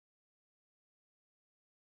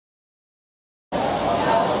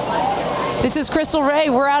This is Crystal Rae.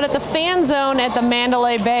 We're out at the fan zone at the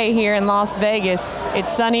Mandalay Bay here in Las Vegas.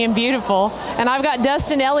 It's sunny and beautiful. And I've got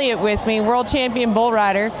Dustin Elliott with me, world champion bull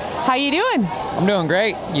rider. How you doing? I'm doing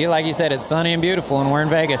great. Like you said, it's sunny and beautiful, and we're in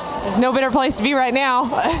Vegas. No better place to be right now.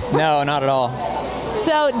 No, not at all.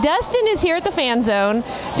 So Dustin is here at the fan zone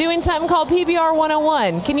doing something called PBR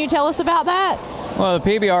 101. Can you tell us about that? Well, the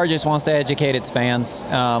PBR just wants to educate its fans,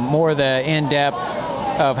 more the in-depth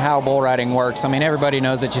of how bull riding works. I mean, everybody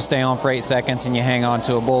knows that you stay on for 8 seconds and you hang on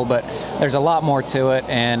to a bull, but there's a lot more to it.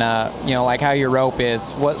 And like how your rope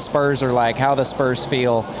is, what spurs are like, how the spurs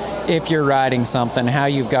feel, if you're riding something, how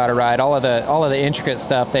you've got to ride, all of the intricate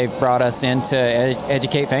stuff they've brought us in to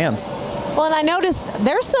educate fans. Well, and I noticed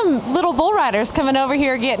there's some little bull riders coming over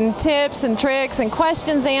here getting tips and tricks and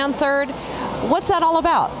questions answered. What's that all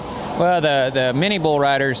about? Well, the Mini Bull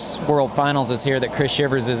Riders World Finals is here that Chris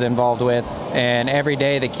Shivers is involved with, and every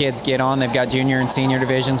day the kids get on. They've got junior and senior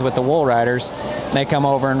divisions with the Wool Riders. They come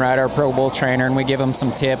over and ride our Pro Bull trainer, and we give them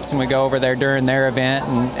some tips, and we go over there during their event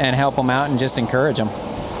and help them out and just encourage them.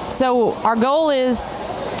 So our goal is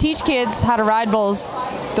teach kids how to ride bulls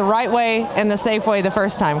the right way and the safe way the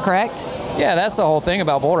first time, correct? Yeah, that's the whole thing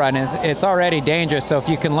about bull riding. It's already dangerous, so if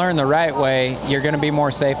you can learn the right way, you're going to be more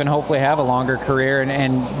safe and hopefully have a longer career.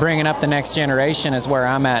 And bringing up the next generation is where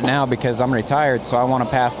I'm at now, because I'm retired, so I want to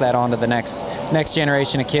pass that on to the next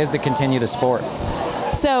generation of kids to continue the sport.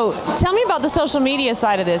 So tell me about the social media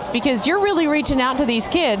side of this, because you're really reaching out to these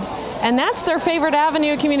kids, and that's their favorite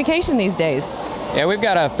avenue of communication these days. Yeah, we've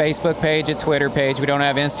got a Facebook page, a Twitter page. We don't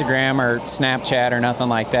have Instagram or Snapchat or nothing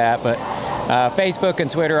like that, but Facebook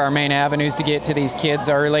and Twitter are our main avenues to get to these kids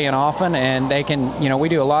early and often, and they can, we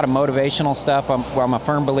do a lot of motivational stuff. I'm a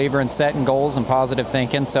firm believer in setting goals and positive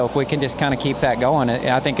thinking, so if we can just kind of keep that going,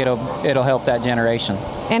 I think it'll help that generation.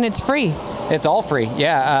 And it's free. It's all free,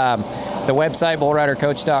 yeah. The website,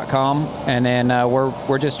 bullridercoach.com, and then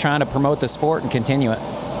we're just trying to promote the sport and continue it.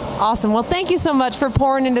 Awesome. Well, thank you so much for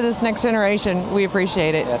pouring into this next generation. We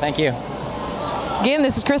appreciate it. Yeah, thank you. Again,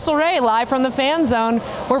 this is Crystal Rae, live from the Fan Zone.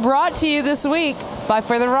 We're brought to you this week by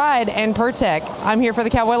For the Ride and Pertec. I'm here for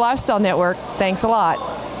the Cowboy Lifestyle Network. Thanks a lot.